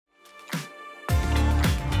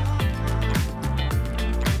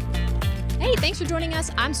Hey, thanks for joining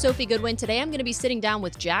us. I'm Sophie Goodwin. Today I'm going to be sitting down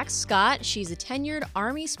with Jax Scott. She's a tenured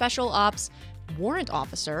Army Special Ops warrant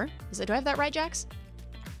officer. Do I have that right, Jax?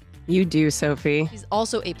 You do, Sophie. She's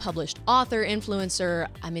also a published author, influencer.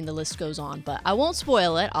 I mean, the list goes on, but I won't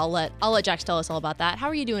spoil it. I'll let Jax tell us all about that. How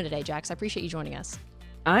are you doing today, Jax? I appreciate you joining us.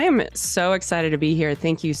 I am so excited to be here.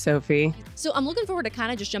 Thank you, Sophie. So I'm looking forward to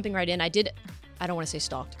kind of just jumping right in. I don't want to say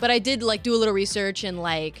stalked, but I did do a little research and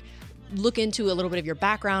look into a little bit of your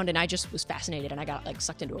background, and I just was fascinated, and I got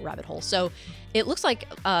sucked into a rabbit hole. So it looks like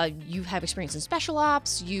you have experience in special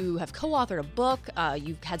ops, you have co-authored a book,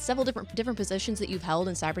 you've had several different positions that you've held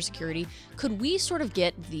in cybersecurity. Could we sort of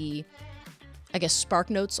get the, I guess, spark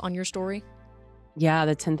notes on your story? Yeah,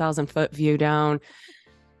 the 10,000 foot view down.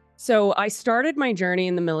 So I started my journey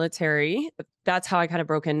in the military. That's how I kind of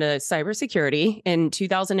broke into cybersecurity. In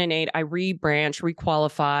 2008, I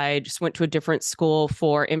requalified, just went to a different school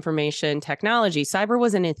for information technology. Cyber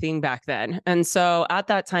wasn't a thing back then. And so at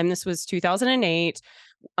that time, this was 2008.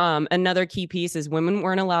 Another key piece is women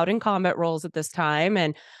weren't allowed in combat roles at this time.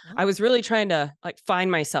 And I was really trying to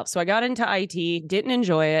find myself. So I got into IT, didn't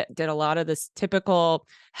enjoy it, did a lot of this typical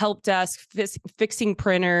help desk, fixing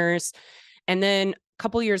printers. And then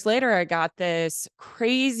couple years later, I got this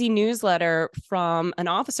crazy newsletter from an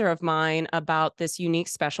officer of mine about this unique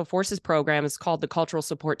special forces program. It's called the Cultural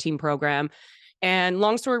Support Team Program. And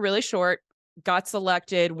long story really short, got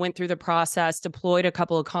selected, went through the process, deployed a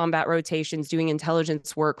couple of combat rotations, doing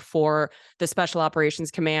intelligence work for the Special Operations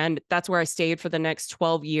Command. That's where I stayed for the next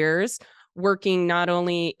 12 years, working not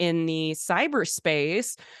only in the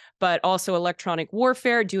cyberspace, but also electronic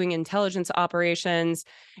warfare, doing intelligence operations.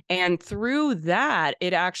 And through that,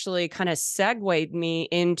 it actually kind of segued me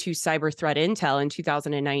into cyber threat intel in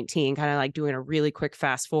 2019, kind of doing a really quick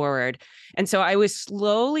fast forward. And so I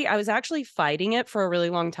was actually fighting it for a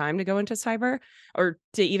really long time to go into cyber or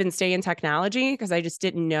to even stay in technology, because I just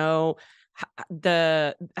didn't know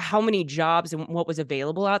how many jobs and what was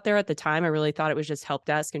available out there at the time. I really thought it was just help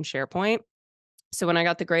desk and SharePoint. So when I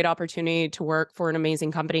got the great opportunity to work for an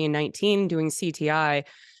amazing company in 19 doing CTI,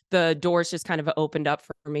 the doors just kind of opened up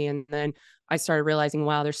for me. And then I started realizing,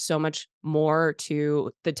 wow, there's so much more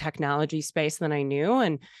to the technology space than I knew.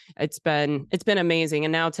 And it's been amazing.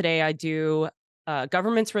 And now today I do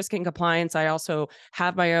government's risk and compliance. I also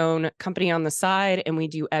have my own company on the side, and we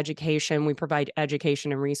do education. We provide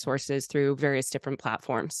education and resources through various different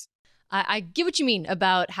platforms. I get what you mean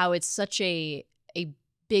about how it's such a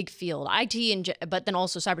big field, IT, but then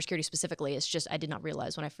also cybersecurity specifically. It's just, I did not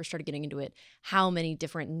realize when I first started getting into it, how many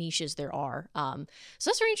different niches there are. So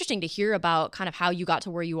that's very interesting to hear about kind of how you got to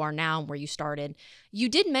where you are now and where you started. You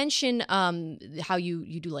did mention how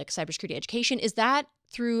you do cybersecurity education. Is that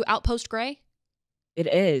through Outpost Gray? It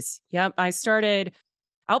is. Yep.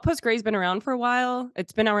 Outpost Gray's been around for a while.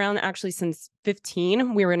 It's been around actually since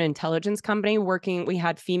 15. We were an intelligence company working. We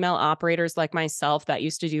had female operators like myself that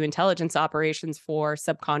used to do intelligence operations for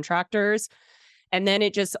subcontractors. And then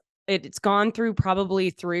it's gone through probably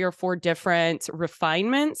 3 or 4 different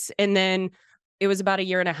refinements. And then it was about a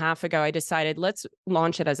year and a half ago, I decided let's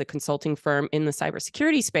launch it as a consulting firm in the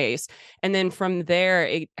cybersecurity space. And then from there,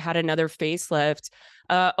 it had another facelift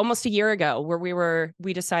almost a year ago where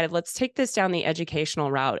we decided let's take this down the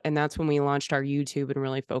educational route. And that's when we launched our YouTube and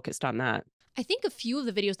really focused on that. I think a few of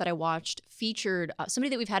the videos that I watched featured somebody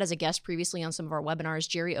that we've had as a guest previously on some of our webinars,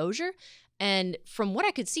 Jerry Ozier. And from what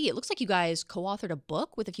I could see, it looks like you guys co-authored a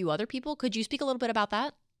book with a few other people. Could you speak a little bit about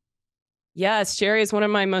that? Yes, Jerry is one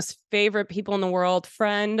of my most favorite people in the world,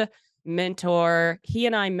 friend, mentor. He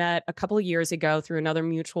and I met a couple of years ago through another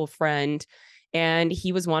mutual friend, and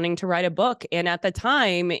he was wanting to write a book. And at the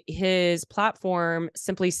time, his platform,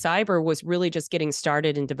 Simply Cyber, was really just getting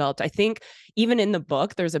started and developed. I think even in the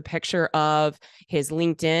book, there's a picture of his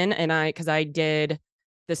LinkedIn, and because I did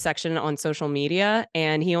the section on social media,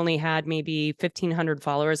 and he only had maybe 1,500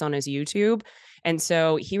 followers on his YouTube. And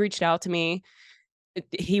so he reached out to me.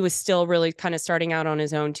 He was still really kind of starting out on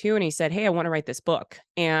his own too. And he said, hey, I want to write this book.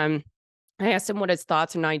 And I asked him what his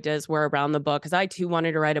thoughts and ideas were around the book, because I too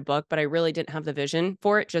wanted to write a book, but I really didn't have the vision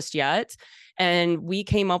for it just yet. And we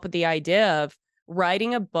came up with the idea of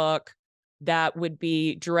writing a book that would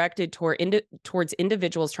be directed towards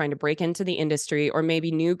individuals trying to break into the industry, or maybe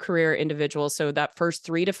new career individuals. So that first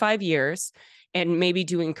 3 to 5 years, and maybe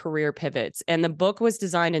doing career pivots. And the book was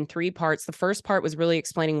designed in 3 parts. The first part was really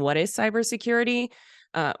explaining what is cybersecurity,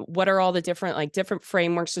 what are all the different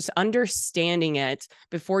frameworks, just understanding it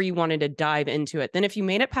before you wanted to dive into it. Then if you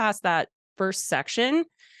made it past that first section,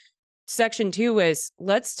 Section 2 is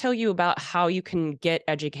let's tell you about how you can get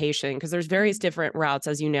education, because there's various different routes,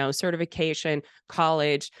 as you know, certification,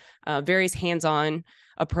 college, various hands-on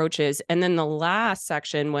approaches. And then the last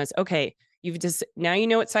section was, okay, you've just now you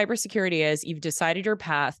know what cybersecurity is, you've decided your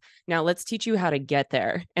path. Now let's teach you how to get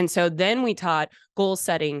there. And so then we taught goal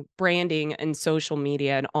setting, branding, and social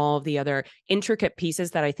media and all of the other intricate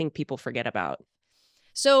pieces that I think people forget about.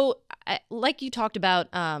 So, like you talked about,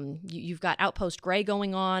 you've got Outpost Gray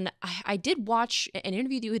going on. I did watch an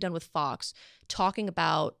interview that you had done with Fox talking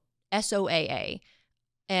about SOAA,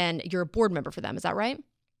 and you're a board member for them. Is that right?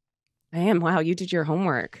 I am. Wow, you did your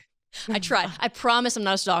homework. I tried. I promise I'm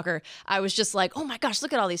not a stalker. I was just like, oh my gosh,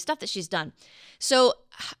 look at all these stuff that she's done. So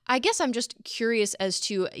I guess I'm just curious as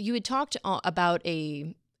to, you had talked about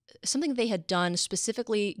something they had done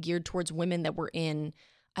specifically geared towards women that were in,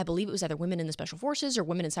 I believe it was either women in the special forces or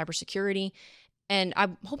women in cybersecurity. And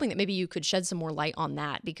I'm hoping that maybe you could shed some more light on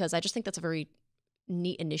that, because I just think that's a very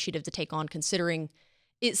neat initiative to take on, considering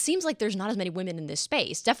it seems like there's not as many women in this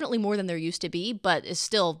space. Definitely more than there used to be, but is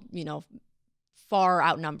still, far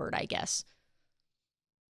outnumbered, I guess.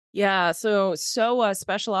 Yeah, so SOA,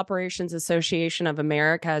 Special Operations Association of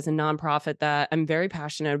America, is a nonprofit that I'm very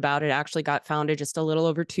passionate about. It actually got founded just a little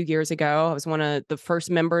over 2 years ago. I was one of the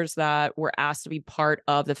first members that were asked to be part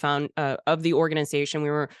of the organization. We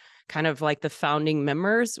were kind of like the founding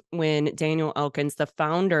members when Daniel Elkins, the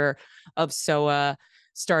founder of SOA,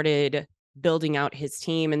 started building out his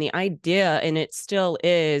team. And the idea, and it still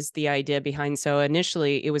is the idea behind SOA,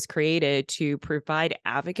 initially it was created to provide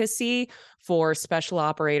advocacy for special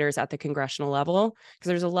operators at the congressional level, because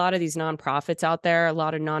there's a lot of these nonprofits out there, a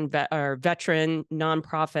lot of veteran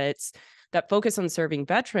nonprofits that focus on serving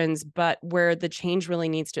veterans, but where the change really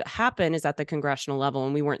needs to happen is at the congressional level,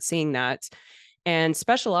 and we weren't seeing that. And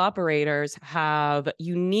special operators have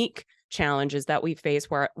unique challenges that we face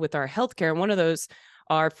with our healthcare. And one of those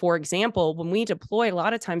are, for example, when we deploy, a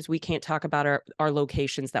lot of times we can't talk about our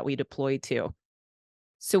locations that we deploy to.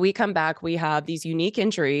 So we come back, we have these unique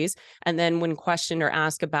injuries. And then when questioned or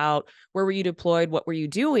asked about where were you deployed, what were you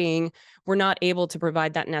doing, we're not able to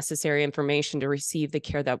provide that necessary information to receive the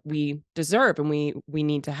care that we deserve and we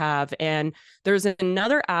need to have. And there's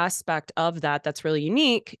another aspect of that that's really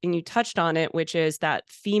unique, and you touched on it, which is that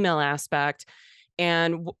female aspect.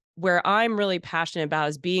 And where I'm really passionate about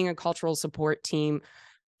is being a cultural support team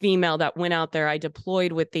female that went out there. I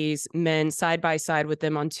deployed with these men side by side with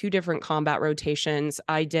them on 2 different combat rotations.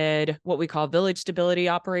 I did what we call village stability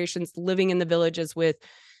operations, living in the villages with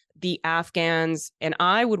the Afghans, and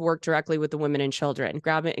I would work directly with the women and children,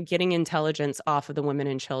 getting intelligence off of the women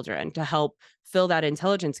and children to help fill that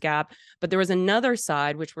intelligence gap. But there was another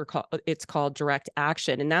side, which it's called direct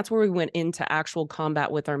action. And that's where we went into actual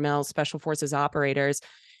combat with our male special forces operators.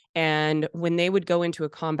 And when they would go into a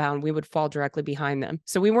compound, we would fall directly behind them.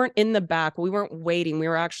 So we weren't in the back. We weren't waiting. We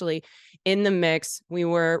were actually in the mix. We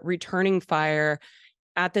were returning fire.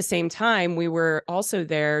 At the same time, we were also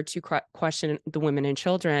there to question the women and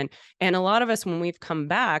children. And a lot of us, when we've come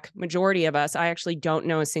back, majority of us, I actually don't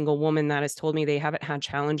know a single woman that has told me they haven't had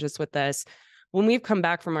challenges with this. When we've come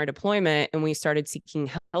back from our deployment and we started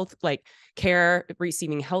seeking health, like care,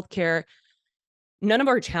 receiving health care, none of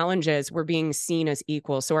our challenges were being seen as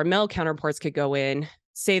equal. So our male counterparts could go in,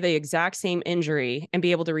 say the exact same injury, and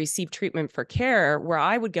be able to receive treatment for care, where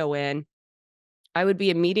I would go in, I would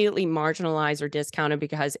be immediately marginalized or discounted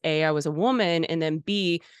because A, I was a woman, and then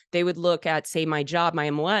B, they would look at, say, my job,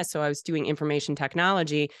 my MOS, so I was doing information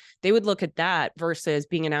technology. They would look at that versus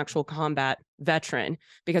being an actual combat veteran,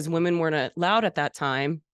 because women weren't allowed at that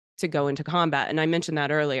time to go into combat. And I mentioned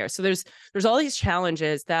that earlier. So there's all these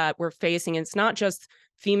challenges that we're facing. It's not just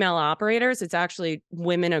female operators, it's actually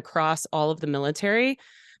women across all of the military.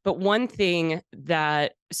 But one thing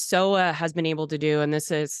that SOA has been able to do, and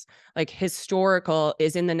this is like historical,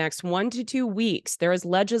 is in the next 1 to 2 weeks, there is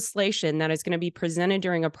legislation that is going to be presented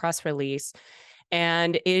during a press release.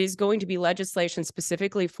 And it is going to be legislation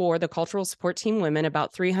specifically for the cultural support team women,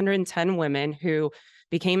 about 310 women who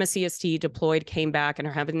became a CST, deployed, came back, and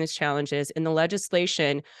are having these challenges. And the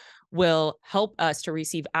legislation will help us to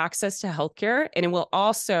receive access to healthcare. And it will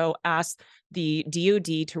also ask the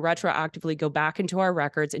DoD to retroactively go back into our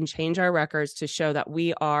records and change our records to show that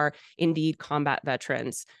we are indeed combat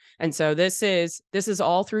veterans. And so this is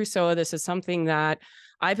all through SOA. This is something that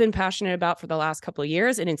I've been passionate about for the last couple of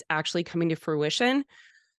years, and it's actually coming to fruition.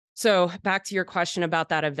 So back to your question about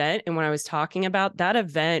that event, and when I was talking about that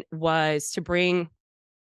event was to bring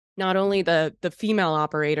not only the female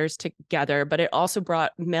operators together, but it also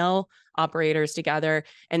brought male operators together.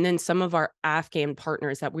 And then some of our Afghan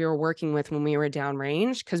partners that we were working with when we were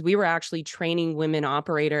downrange, because we were actually training women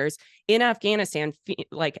operators in Afghanistan,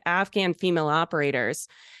 like Afghan female operators.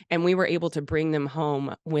 And we were able to bring them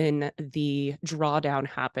home when the drawdown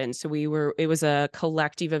happened. So it was a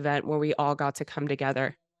collective event where we all got to come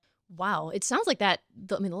together. Wow. It sounds like that.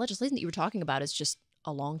 I mean, the legislation that you were talking about is just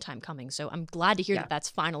a long time coming. So I'm glad to hear Yeah. that that's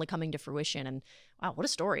finally coming to fruition. And wow, what a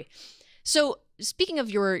story. So speaking of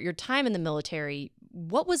your time in the military,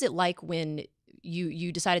 what was it like when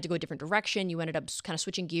you decided to go a different direction? You ended up kind of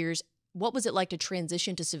switching gears. What was it like to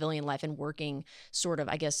transition to civilian life and working sort of,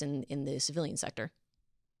 I guess, in the civilian sector?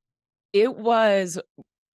 It was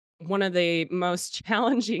one of the most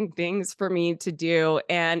challenging things for me to do.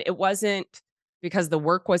 And it wasn't because the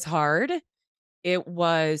work was hard. It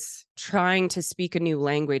was trying to speak a new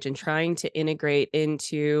language and trying to integrate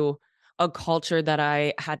into a culture that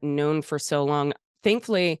I had known for so long.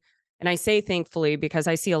 Thankfully, and I say thankfully because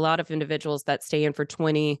I see a lot of individuals that stay in for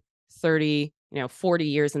 20, 30, 40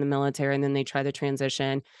 years in the military and then they try the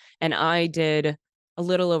transition. And I did a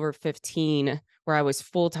little over 15 where I was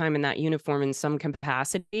full time in that uniform in some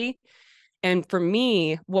capacity. And for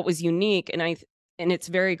me, what was unique, and it's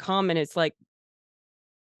very common, it's like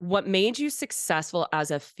what made you successful as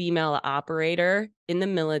a female operator in the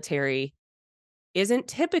military isn't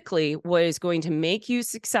typically what is going to make you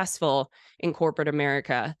successful in corporate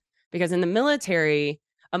America. Because in the military,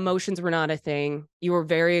 emotions were not a thing. You were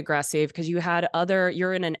very aggressive because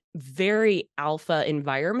you're in a very alpha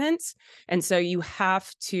environment. And so you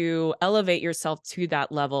have to elevate yourself to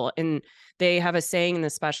that level. And they have a saying in the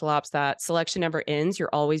special ops that selection never ends. You're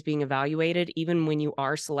always being evaluated, even when you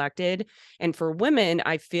are selected. And for women,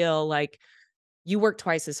 I feel like you work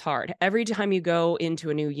twice as hard. Every time you go into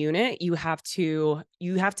a new unit, you have to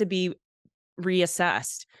be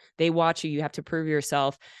reassessed. They watch you, you have to prove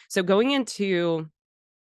yourself. So going into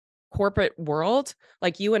corporate world,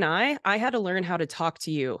 like you and I had to learn how to talk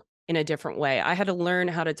to you in a different way. I had to learn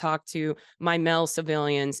how to talk to my male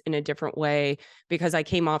civilians in a different way because I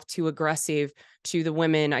came off too aggressive to the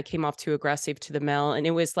women. I came off too aggressive to the male. And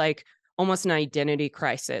it was like almost an identity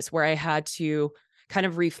crisis where I had to kind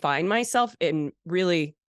of refine myself and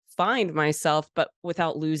really find myself, but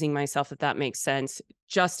without losing myself, if that makes sense,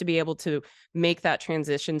 just to be able to make that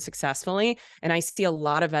transition successfully. And I see a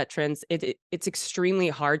lot of veterans, it's extremely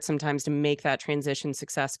hard sometimes to make that transition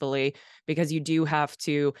successfully because you do have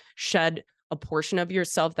to shed a portion of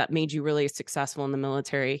yourself that made you really successful in the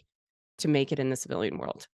military to make it in the civilian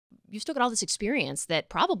world. You still got all this experience that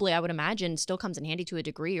probably I would imagine still comes in handy to a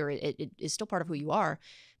degree, or it is still part of who you are.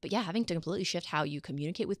 But yeah, having to completely shift how you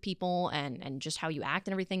communicate with people and just how you act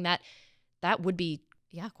and everything, that would be,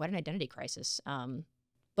 yeah, quite an identity crisis.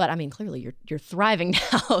 But I mean, clearly you're thriving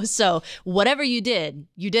now. So whatever you did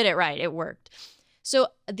it right. It worked. So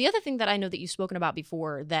the other thing that I know that you've spoken about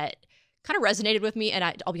before that kind of resonated with me, and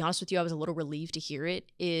I'll be honest with you, I was a little relieved to hear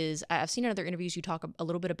it, is I've seen in other interviews you talk a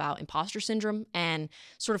little bit about imposter syndrome and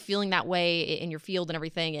sort of feeling that way in your field and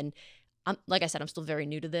everything. And like I said, I'm still very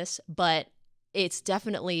new to this, but it's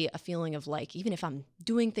definitely a feeling of like, even if I'm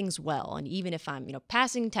doing things well, and even if I'm,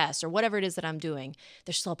 passing tests or whatever it is that I'm doing,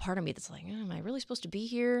 there's still a part of me that's like, am I really supposed to be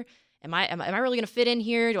here? Am I really going to fit in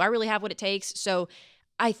here? Do I really have what it takes? So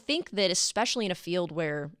I think that especially in a field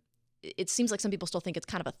where it seems like some people still think it's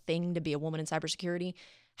kind of a thing to be a woman in cybersecurity,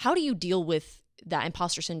 how do you deal with that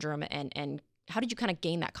imposter syndrome, and how did you kind of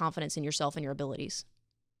gain that confidence in yourself and your abilities?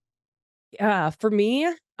 Yeah, for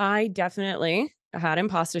me, I definitely had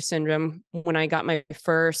imposter syndrome when I got my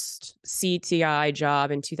first CTI job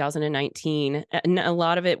in 2019. And a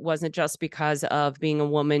lot of it wasn't just because of being a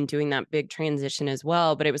woman doing that big transition as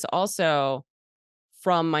well, but it was also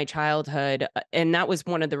from my childhood. And that was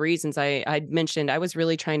one of the reasons I mentioned I was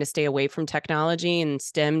really trying to stay away from technology and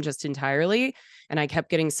STEM just entirely. And I kept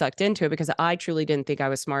getting sucked into it because I truly didn't think I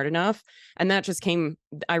was smart enough. And that just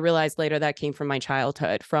I realized later that came from my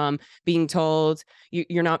childhood, from being told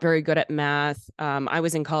you're not very good at math. I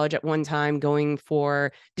was in college at one time going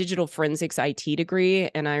for digital forensics IT degree.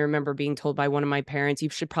 And I remember being told by one of my parents, you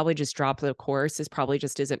should probably just drop the course. This probably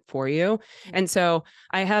just isn't for you. And so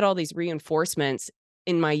I had all these reinforcements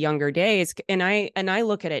in my younger days. And I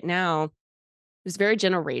look at it now, it was very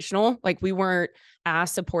generational. Like we weren't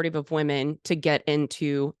as supportive of women to get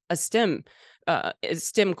into a STEM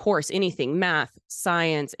STEM course, anything, math,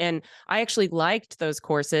 science. And I actually liked those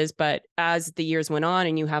courses. But as the years went on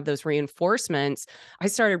and you have those reinforcements, I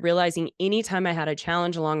started realizing anytime I had a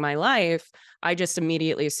challenge along my life, I just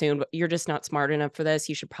immediately assumed you're just not smart enough for this.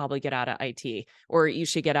 You should probably get out of IT or you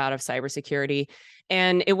should get out of cybersecurity.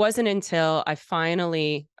 And it wasn't until I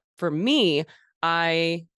finally, for me,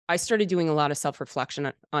 I started doing a lot of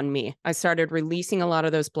self-reflection on me. I started releasing a lot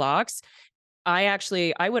of those blocks.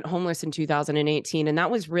 I went homeless in 2018, and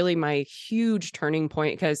that was really my huge turning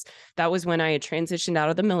point because that was when I had transitioned out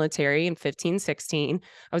of the military in 15, 16.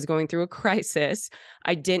 I was going through a crisis.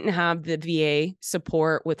 I didn't have the VA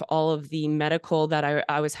support with all of the medical that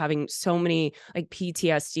I was having so many like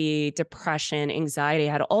PTSD, depression, anxiety.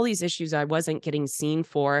 I had all these issues I wasn't getting seen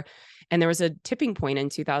for. And there was a tipping point in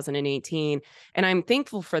 2018. And I'm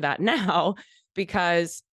thankful for that now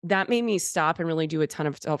because that made me stop and really do a ton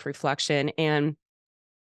of self-reflection. And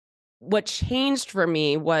what changed for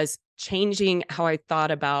me was changing how I thought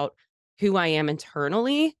about who I am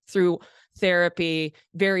internally through therapy,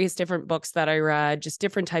 various different books that I read, just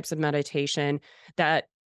different types of meditation that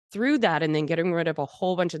through that and then getting rid of a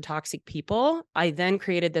whole bunch of toxic people, I then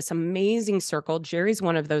created this amazing circle. Jerry's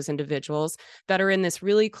one of those individuals that are in this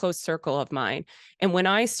really close circle of mine. And when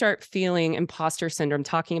I start feeling imposter syndrome,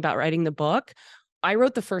 talking about writing the book, I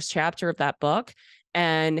wrote the first chapter of that book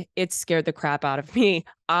and it scared the crap out of me.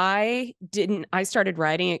 I started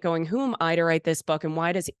writing it going, who am I to write this book? And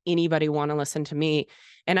why does anybody want to listen to me?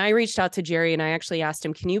 And I reached out to Jerry and I actually asked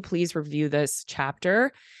him, can you please review this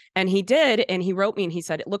chapter? And he did. And he wrote me and he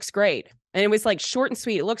said, it looks great. And it was like short and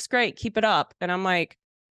sweet. It looks great. Keep it up. And I'm like,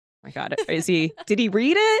 oh my God, did he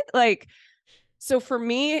read it? Like, so for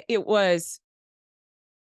me, it was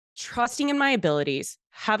trusting in my abilities,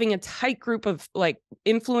 having a tight group of like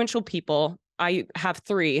influential people. I have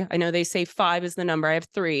 3. I know they say 5 is the number. I have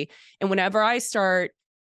 3. And whenever I start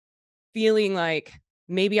feeling like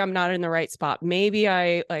maybe I'm not in the right spot, maybe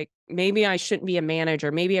I shouldn't be a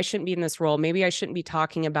manager, maybe I shouldn't be in this role, maybe I shouldn't be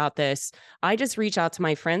talking about this, I just reach out to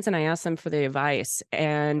my friends and I ask them for the advice.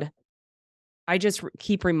 And I just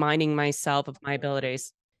keep reminding myself of my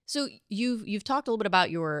abilities. So you've talked a little bit about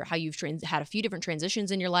how you've had a few different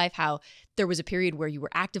transitions in your life, how there was a period where you were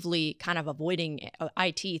actively kind of avoiding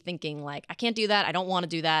IT, thinking like, I can't do that, I don't want to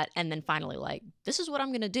do that, and then finally like, this is what I'm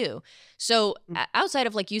going to do. So outside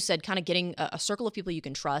of, like you said, kind of getting a circle of people you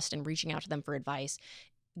can trust and reaching out to them for advice,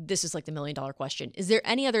 this is like the $1,000,000 question. Is there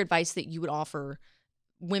any other advice that you would offer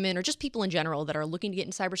women or just people in general that are looking to get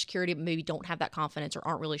into cybersecurity but maybe don't have that confidence or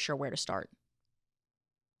aren't really sure where to start?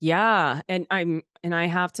 Yeah, and I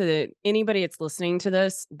have to anybody that's listening to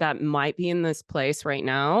this that might be in this place right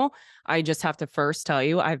now, I just have to first tell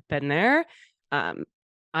you I've been there. Um,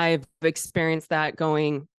 I've experienced that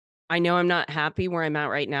going, I know I'm not happy where I'm at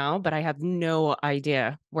right now, but I have no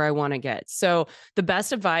idea where I want to get. So the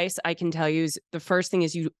best advice I can tell you is the first thing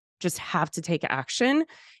is you just have to take action.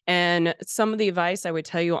 And some of the advice I would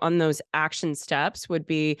tell you on those action steps would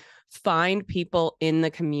be find people in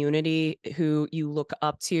the community who you look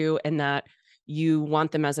up to and that you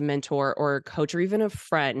want them as a mentor or a coach or even a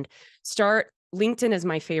friend. Start LinkedIn is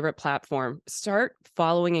my favorite platform. Start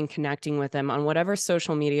following and connecting with them on whatever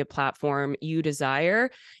social media platform you desire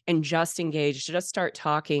and just engage, just start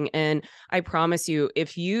talking. And I promise you,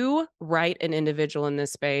 if you write an individual in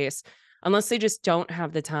this space, unless they just don't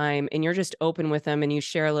have the time and you're just open with them and you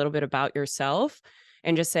share a little bit about yourself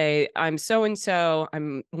and just say, I'm so and so,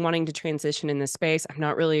 I'm wanting to transition in this space. I'm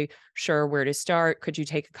not really sure where to start. Could you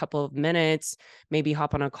take a couple of minutes, maybe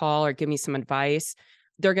hop on a call or give me some advice?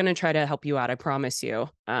 They're going to try to help you out. I promise you.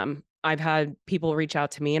 I've had people reach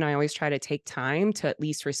out to me and I always try to take time to at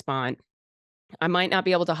least respond. I might not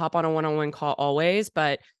be able to hop on a one-on-one call always,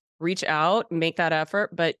 but reach out, make that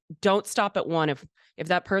effort, but don't stop at one. If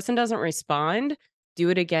that person doesn't respond, do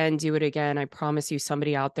it again, do it again. I promise you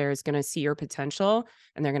somebody out there is going to see your potential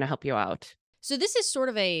and they're going to help you out. So this is sort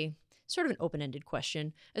of an open-ended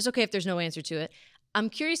question. It's okay if there's no answer to it. I'm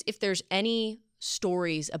curious if there's any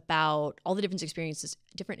stories about all the different experiences,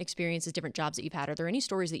 different jobs that you've had. Are there any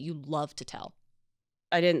stories that you love to tell?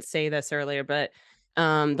 I didn't say this earlier, but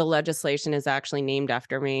the legislation is actually named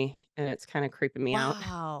after me and it's kind of creeping me out.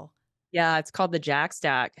 Wow. Yeah, it's called the Jax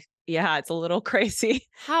Stack. Yeah, it's a little crazy.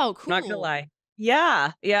 How Not gonna cool. lie.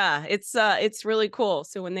 Yeah, yeah, it's really cool.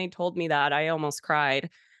 So when they told me that, I almost cried,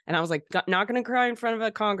 and I was like, Not gonna cry in front of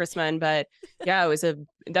a congressman," but yeah,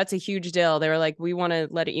 that's a huge deal. They were like, "We wanna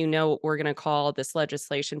let you know what we're gonna call this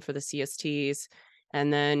legislation for the CSTs,"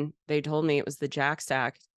 and then they told me it was the Jax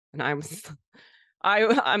Act, and I was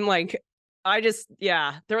I'm like,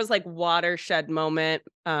 yeah, there was like watershed moment.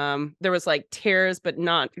 There was like tears, but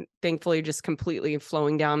not thankfully just completely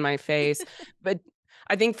flowing down my face. But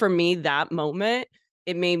I think for me, that moment,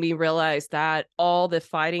 it made me realize that all the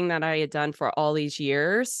fighting that I had done for all these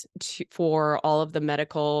years for all of the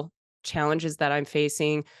medical challenges that I'm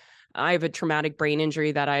facing. I have a traumatic brain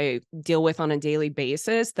injury that I deal with on a daily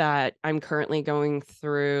basis that I'm currently going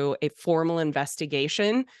through a formal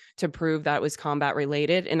investigation to prove that it was combat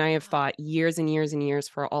related. And I have fought years and years and years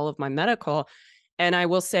for all of my medical. And I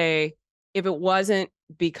will say, if it wasn't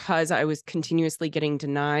because I was continuously getting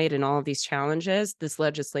denied and all of these challenges, this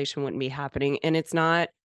legislation wouldn't be happening. And it's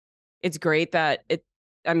great that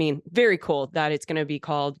I mean, very cool that it's going to be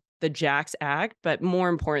called the Jax Act, but more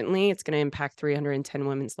importantly, it's going to impact 310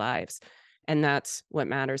 women's lives. And that's what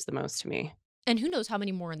matters the most to me. And who knows how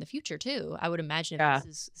many more in the future too. I would imagine if Yeah,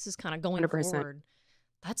 this is kind of going 100%. forward.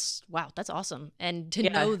 That's wow, that's awesome. And to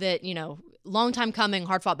Yeah. know that, long time coming,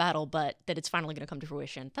 hard fought battle, but that it's finally going to come to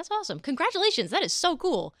fruition. That's awesome. Congratulations. That is so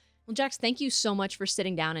cool. Well, Jax, thank you so much for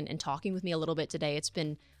sitting down and talking with me a little bit today. It's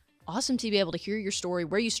been awesome to be able to hear your story,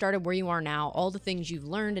 where you started, where you are now, all the things you've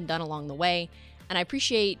learned and done along the way. And I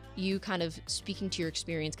appreciate you kind of speaking to your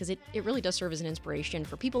experience because it really does serve as an inspiration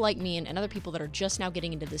for people like me and other people that are just now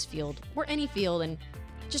getting into this field or any field and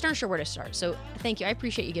just aren't sure where to start. So thank you. I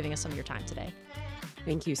appreciate you giving us some of your time today.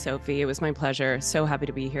 Thank you, Sophie. It was my pleasure. So happy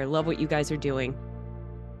to be here. Love what you guys are doing.